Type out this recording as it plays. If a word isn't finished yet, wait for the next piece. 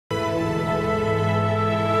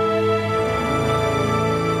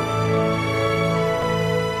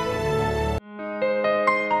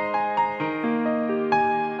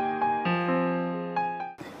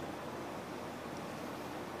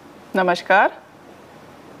Namaskar.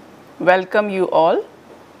 Welcome you all.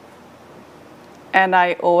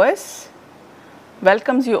 NIOS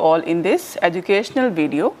welcomes you all in this educational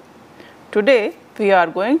video. Today we are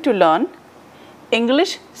going to learn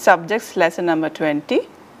English subjects lesson number 20,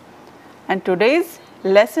 and today's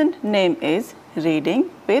lesson name is Reading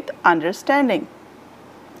with Understanding.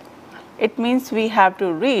 It means we have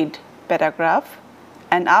to read paragraph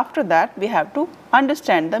and after that we have to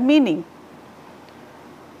understand the meaning.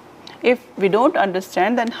 If we don't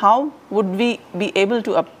understand, then how would we be able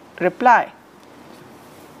to reply?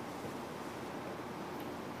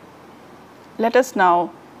 Let us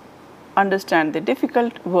now understand the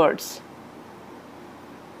difficult words.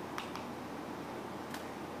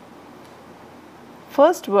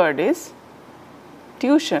 First word is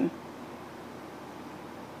tuition.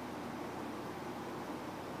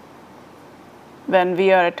 When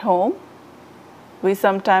we are at home, we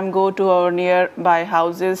sometimes go to our nearby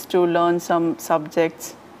houses to learn some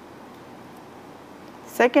subjects.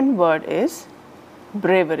 Second word is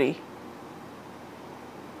bravery.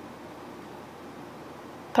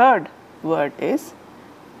 Third word is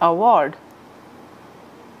award.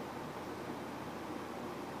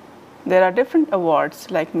 There are different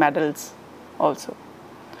awards like medals also.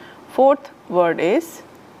 Fourth word is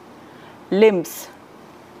limbs.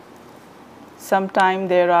 Sometimes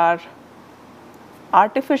there are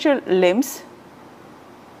artificial limbs,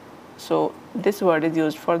 so this word is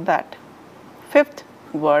used for that. Fifth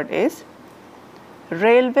word is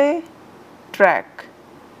railway track.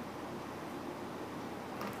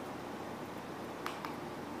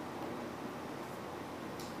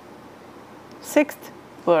 Sixth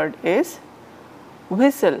word is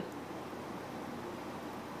whistle.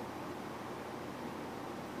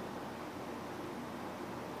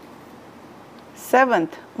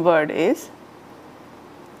 Seventh word is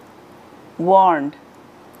warned.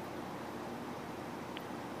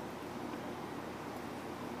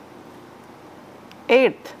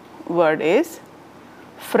 Eighth word is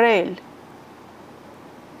frail.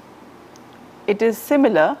 It is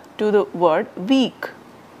similar to the word weak.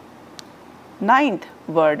 Ninth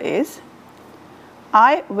word is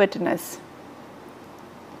eyewitness.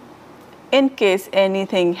 In case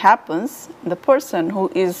anything happens, the person who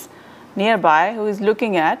is nearby, who is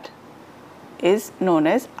looking at, is known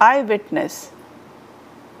as eyewitness.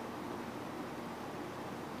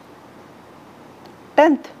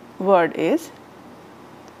 10th word is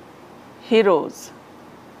heroes.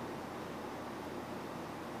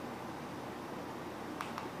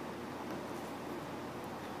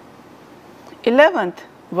 Eleventh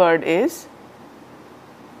word is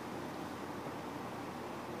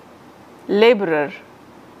laborer.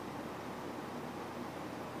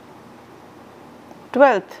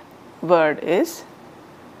 12th word is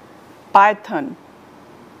python.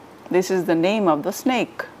 This is the name of the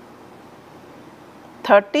snake.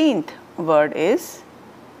 13th word is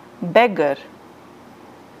beggar.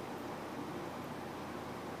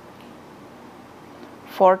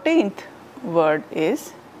 14th word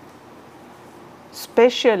is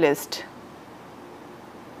specialist.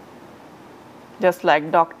 Just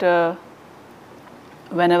like doctor,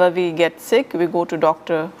 whenever we get sick, we go to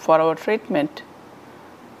doctor for our treatment.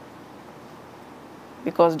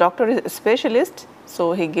 Because doctor is a specialist,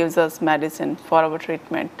 so he gives us medicine for our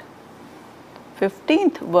treatment.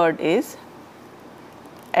 15th word is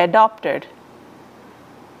adopted.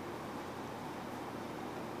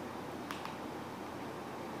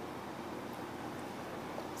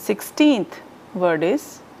 16th word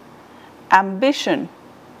is ambition.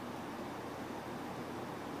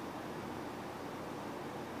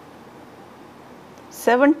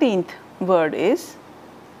 17th word is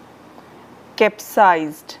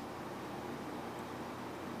capsized.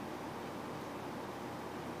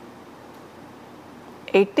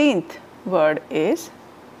 18th word is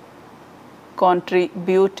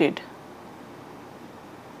contributed.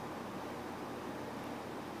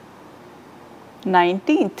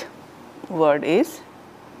 19th word is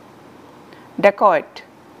dacoit.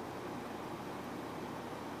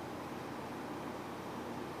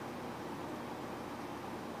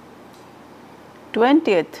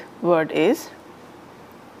 20th word is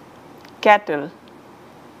cattle.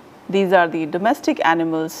 These are the domestic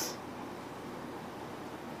animals.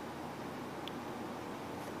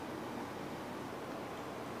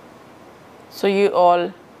 So you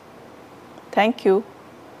all, thank you.